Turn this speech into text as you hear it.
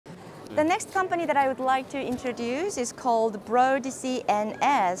The next company that I would like to introduce is called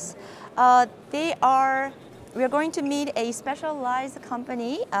BroadCNS. We are going to meet a specialized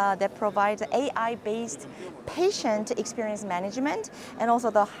company that provides AI-based patient experience management and also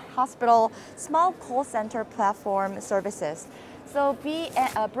the hospital small call center platform services. So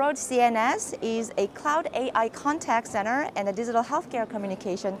BroadCNS is a cloud AI contact center and a digital healthcare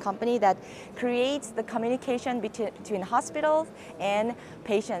communication company that creates the communication between hospitals and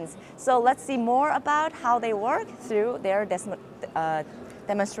patients. So let's see more about how they work through their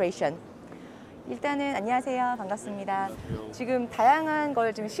demonstration. 일단은 안녕하세요. 반갑습니다. 지금 다양한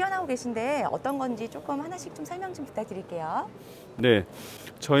걸 좀 시연하고 계신데 어떤 건지 조금 하나씩 좀 설명 좀 부탁드릴게요. 네,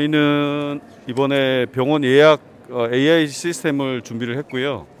 저희는 이번에 병원 예약 AI 시스템을 준비를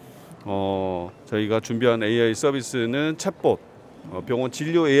했고요. 저희가 준비한 AI 서비스는 챗봇, 병원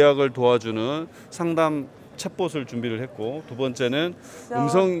진료 예약을 도와주는 상담 챗봇을 준비를 했고, 두 번째는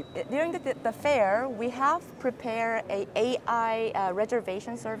음성. During the fair, we have prepared a AI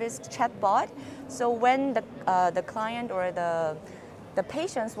reservation service chatbot. So when the client or the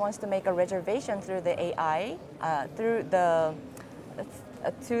patients wants to make a reservation through the AI,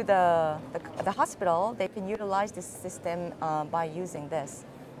 to the hospital, they can utilize this system by using this.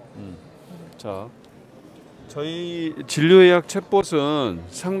 자, 저희 진료예약 챗봇은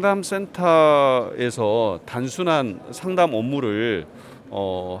상담센터에서 단순한 상담 업무를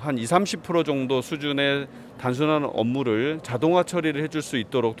한 20-30% 정도 수준의 단순한 업무를 자동화 처리를 해줄 수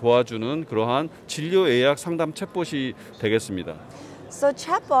있도록 도와주는 그러한 진료예약 상담 챗봇이 되겠습니다. So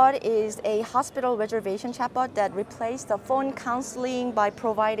Chatbot is a hospital reservation chatbot that replaced the phone counseling by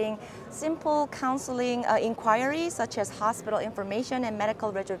providing simple counseling inquiries such as hospital information and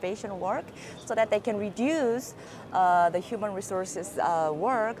medical reservation work so that they can reduce the human resources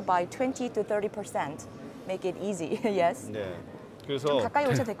work by 20-30%. Make it easy, yes? 네. 그래서 가까이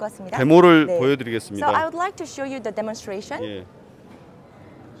오셔도 될 것 같습니다. 데모를 네. 보여드리겠습니다. So I would like to show you the demonstration. 예.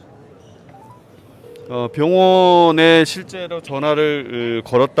 병원에 실제로 전화를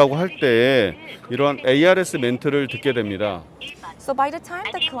걸었다고 할 때 이러한 ARS 멘트를 듣게 됩니다. So by the time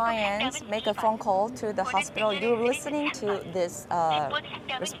the clients make a phone call to the hospital, you're listening to this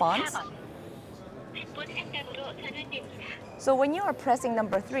response. So when you are pressing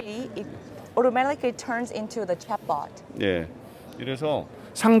number 3, it automatically turns into the chatbot. 예. 이래서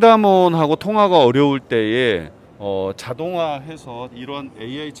상담원하고 통화가 어려울 때에 자동화해서 이런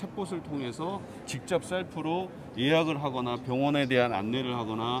AI 챗봇을 통해서 직접 셀프로 예약을 하거나 병원에 대한 안내를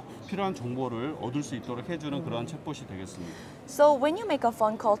하거나 필요한 정보를 얻을 수 있도록 해주는 그러한 챗봇이 되겠습니다. So when you make a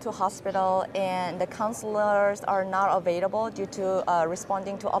phone call to a hospital and the counselors are not available due to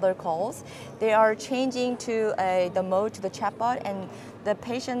responding to other calls, they are changing to the mode to the chatbot, and the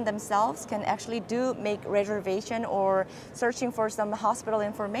patient themselves can actually make reservation or searching for some hospital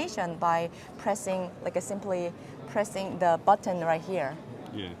information by simply pressing the button right here.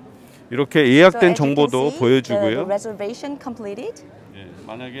 예. 이렇게 예약된 So 정보도 보여주고요. The reservation completed. 예.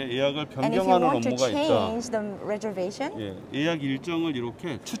 만약에 예약을 And if you 변경하는 want to 업무가 있다. change the reservation. 예. 예약 일정을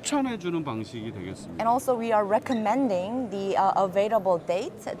이렇게 추천해주는 방식이 되겠습니다. And also we are recommending the available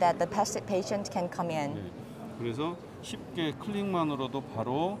dates that the patient can come in. 예. 그래서 쉽게 클릭만으로도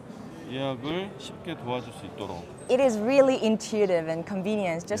바로 예약을 쉽게 도와줄 수 있도록. It is really intuitive and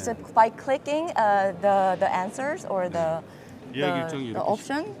convenient. Just by clicking the answers or the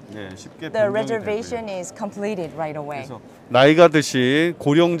option, 쉽게 the reservation is completed right away. 그래서 나이가 드신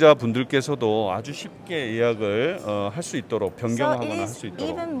고령자 분들께서도 아주 쉽게 예약을 할 수 있도록 변경하거나 할 수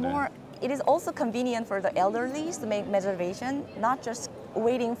있도록. It is also convenient for the elderly to make reservation, not just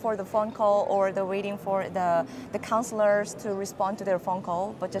waiting for the phone call or waiting for the counselors to respond to their phone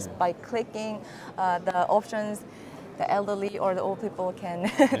call, but just by clicking the options, the elderly or the old people can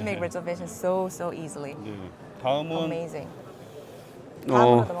make reservations so easily. 네. 다음은 Amazing.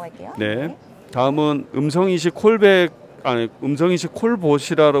 다음으로 넘어갈게요. 네. 다음은 음성인식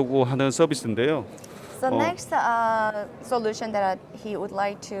콜봇이라고 하는 서비스인데요. So next solution that he would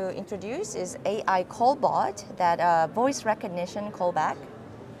like to introduce is AI callbot, that voice recognition callback.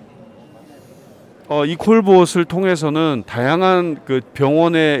 이 콜봇을 통해서는 다양한 그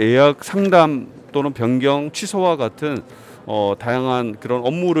병원의 예약 상담 또는 변경 취소와 같은 다양한 그런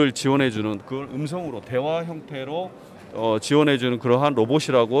업무를 지원해주는 그걸 음성으로 대화 형태로 지원해주는 그러한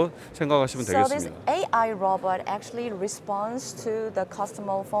로봇이라고 생각하시면 되겠습니다. So this AI robot actually responds to the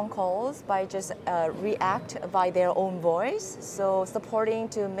customer phone calls by just react by their own voice. So supporting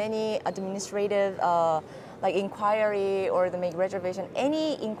to many administrative like inquiry or the make reservation,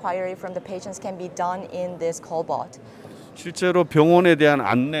 any inquiry from the patients can be done in this callbot. 실제로 병원에 대한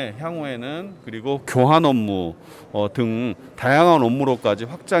안내 향후에는 그리고 교환 업무 등 다양한 업무로까지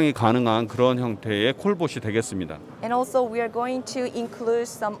확장이 가능한 그런 형태의 콜봇이 되겠습니다. And also we are going to include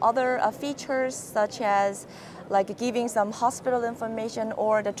some other features such as like giving some hospital information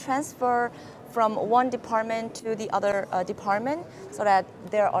or the transfer from one department to the other department, so that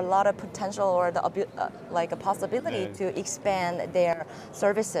there are a lot of potential or the like a possibility to expand their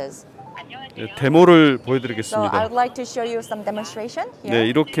services. 네, 데모를 So I 보여드리겠습니다. would like to show you some demonstration here. 네,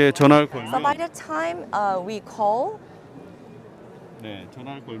 이렇게 전화를 So by 걸면, the time we call, 네,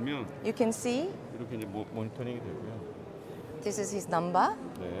 전화를 걸면 you can see 이렇게 이제 모니터링이 되고요. this is his number.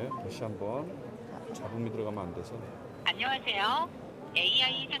 네, 다시 한번 잡음이 들어가면 안 돼서. 안녕하세요.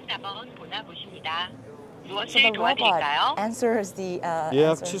 AI 상담원 보나 모십니다. So 무엇을 the robot 도와드릴까요? answers the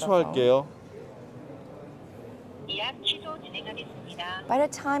예약 answers the phone. 취소할게요. 예약 취소 진행하겠습니다. By the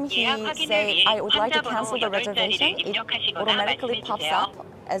time he 예약 확인을 say 위해 I would like to 환자 cancel the 번호 8자리를 reservation, it 입력하시거나 automatically pops 말씀해 up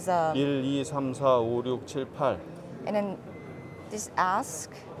as a 1, 2, 3, 4, 5, 6, 7, 8. and then this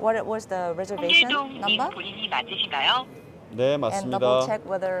ask what it was the reservation 홍길동님 number 본인이 맞으신가요? 네, and double 맞습니다. check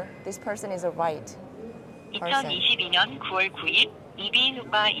whether this person is a right person. 2022년 9월 9일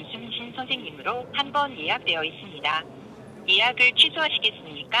이비인후과 이순신 선생님으로 한 번 예약되어 있습니다. 예약을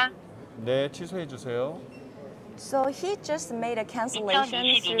취소하시겠습니까? 네, 취소해 주세요. So he just made a cancellation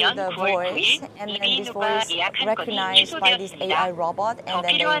through 2022년 the 9월 voice, 9일 and then this 이비인후과 voice 예약한 건이 recognized by this AI 취소되었습니다. robot, 더 and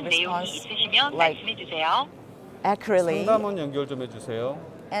then 필요한 they 내용이 respond 있으시면 like 말씀해 주세요. accurately. 상담원 연결 좀 해주세요.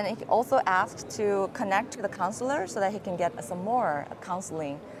 And he also asked to connect to the counselor so that he can get some more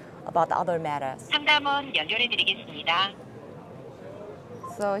counseling about the other matters. 상담원 연결해 드리겠습니다.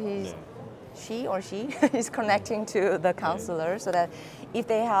 So she is connecting to the counselor so that if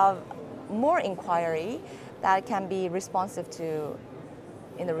they have more inquiry, that can be responsive to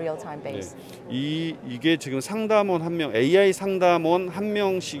in the real-time base. 이게 지금 상담원 한 명, AI 상담원 한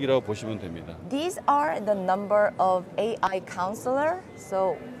명씩이라고 보시면 됩니다. These are the number of AI counselor.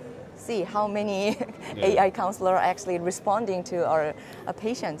 So see how many AI counselor are actually responding to our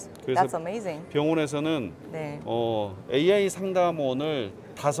patients. That's amazing. 병원에서는 네. AI 상담원을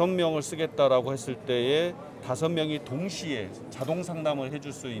 5명을 쓰겠다라고 했을 때에 5명이 동시에 자동 상담을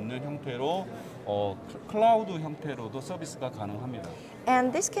해줄 수 있는 형태로 클라우드 형태로도 서비스가 가능합니다.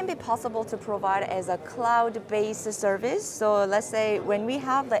 And this can be possible to provide as a cloud-based service. So let's say when we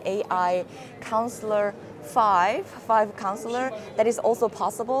have the AI counselor five counselor, that is also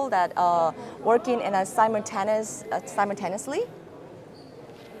possible that working in a simultaneously.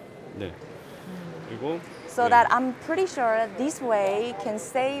 네. 그리고 So that I'm pretty sure this way can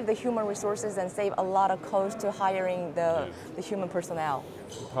save the human resources and save a lot of cost to hiring the human personnel.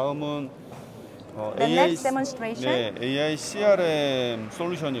 다음은 The next demonstration. 네, AI CRM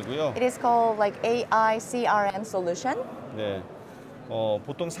솔루션이고요. It is called like AI CRM solution. 네.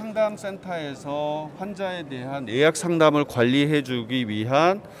 보통 상담 센터에서 환자에 대한 예약 상담을 관리해 주기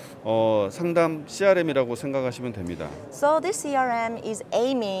위한 상담 CRM이라고 생각하시면 됩니다. So this CRM is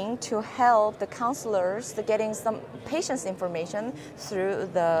aiming to help the counselors to getting some patient's information through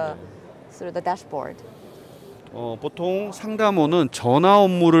the dashboard. 보통 상담원은 전화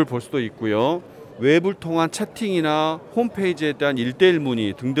업무를 볼 수도 있고요. 웹을 통한 채팅이나 홈페이지에 대한 1:1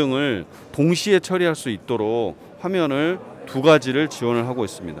 문의 등등을 동시에 처리할 수 있도록 화면을 두 가지를 지원을 하고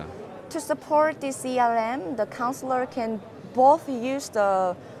있습니다. To support the CRM, the counselor can both use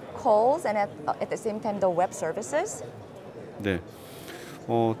the calls and at the same time the web services. 네.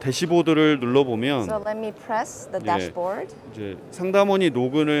 대시보드를 눌러보면 So let me press the dashboard. 이제 상담원이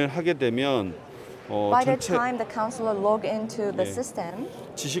로그인을 하게 되면 By the 전체 time the counselor log into the system,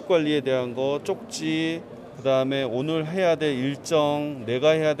 지식 관리에 대한 거 쪽지, 그다음에 오늘 해야 될 일정,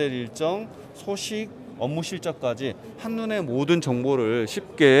 내가 해야 될 일정, 소식, 업무 실적까지 한눈에 모든 정보를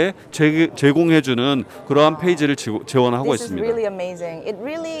쉽게 제공해주는 그러한 페이지를 지원하고 this is 있습니다. really amazing. It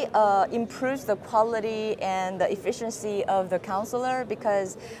really improves the quality and the efficiency of the counselor,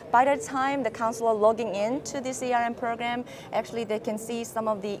 because by the time the counselor logging into the CRM program, actually they can see some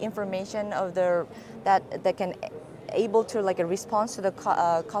of the information of that can able to like a response to the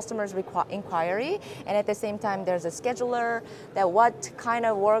customer's inquiry, and at the same time there's a scheduler that what kind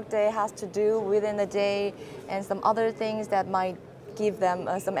of work they has to do within the day, and some other things that might give them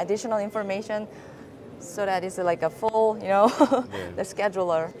some additional information, so that it's like a full, the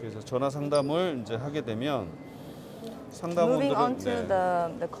scheduler. 그래서 전화 상담을 이제 하게 되면 Moving on 상담원들은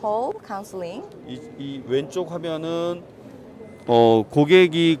to the call counseling. 이 왼쪽 화면은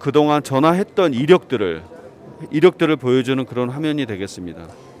고객이 그동안 전화했던 이력들을 보여주는 그런 화면이 되겠습니다.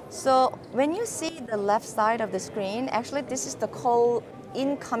 So when you see the left side of the screen, actually this is the call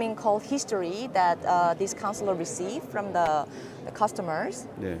incoming call history that this counselor received from the customers.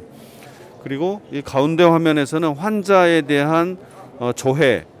 네. 그리고 이 가운데 화면에서는 환자에 대한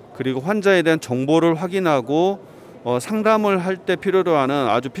조회 그리고 환자에 대한 정보를 확인하고 상담을 할 때 필요로 하는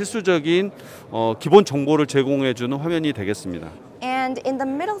아주 필수적인 기본 정보를 제공해 주는 화면이 되겠습니다. And in the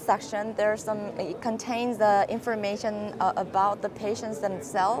middle section, it contains the information about the patients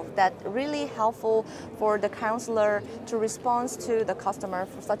themselves that really helpful for the counselor to respond to the customer,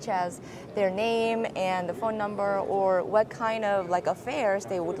 such as their name and the phone number or what kind of like affairs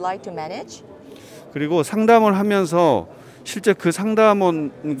they would like to manage. 그리고 상담을 하면서 실제 그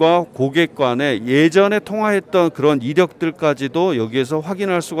상담원과 고객 간에 예전에 통화했던 그런 이력들까지도 여기에서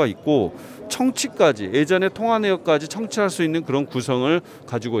확인할 수가 있고 청취까지 예전에 통화 내역까지 청취할 수 있는 그런 구성을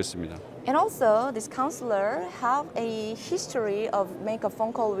가지고 있습니다. And also, this counselor have a history of make a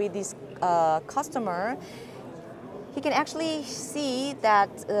phone call with this customer. He can actually see that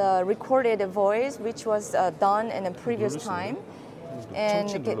recorded voice which was done in a previous time, and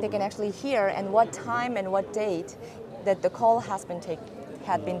they can actually hear and what time and what date that the call had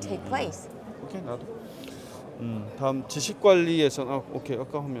been take place. 오케이 나도. 다음 지식관리에서 오케이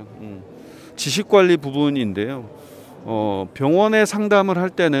아까 하면 지식관리 부분인데요. 병원에 상담을 할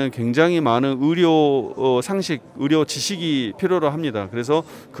때는 굉장히 많은 의료 상식, 의료 지식이 필요로 합니다. 그래서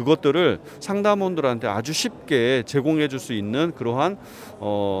그것들을 상담원들한테 아주 쉽게 제공해 줄 수 있는 그러한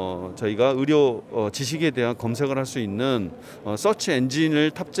저희가 의료 지식에 대한 검색을 할 수 있는 서치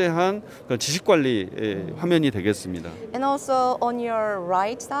엔진을 탑재한 지식관리 화면이 되겠습니다. And also on your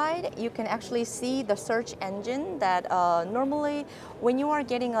right side, you can actually see the search engine that normally when you are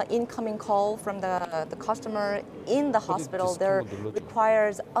getting an incoming call from the customer in the hospital, there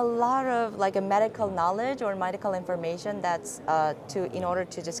requires a lot of like a medical knowledge or medical information that's in order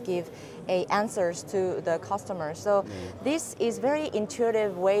to just give answers to the customer. So this is very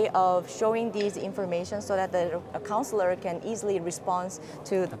intuitive way of showing these information so that the counselor can easily respond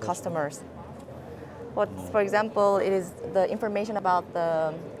to the customers. For example, it is the information about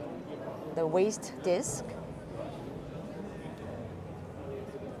the waist disc.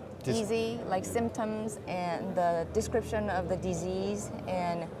 Easy, like symptoms and the description of the disease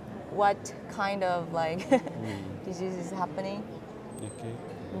and what kind of like disease is happening. 이렇게.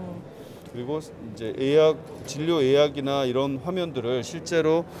 그리고 이제 진료 예약이나 이런 화면들을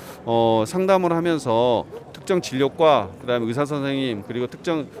실제로 상담을 하면서 특정 진료과, 그다음에 의사 선생님 그리고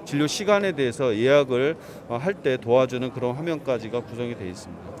특정 진료 시간에 대해서 예약을 할 때 도와주는 그런 화면까지가 구성이 되어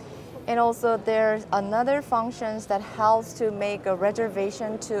있습니다. And also there's another functions that helps to make a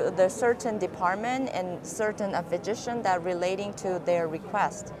reservation to the certain department and certain physician that relating to their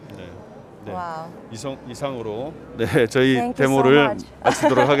request. 네. Wow. 이상으로 네, 저희 데모를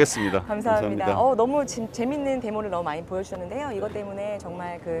마치도록 하겠습니다. 감사합니다. 너무 재밌는 데모를 너무 많이 보여주셨는데요. 이것 때문에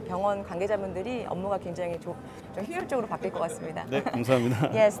정말 그 병원 관계자분들이 업무가 굉장히 좀 효율적으로 바뀔 것 같습니다. 네,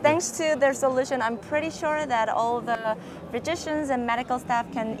 감사합니다. Yes, thanks to their solution, I'm pretty sure that all the physicians and medical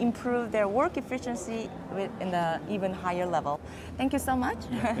staff can improve their work efficiency in the even higher level. Thank you so much.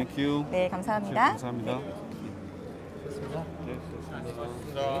 Thank you. 네, 감사합니다. 감사합니다. 네.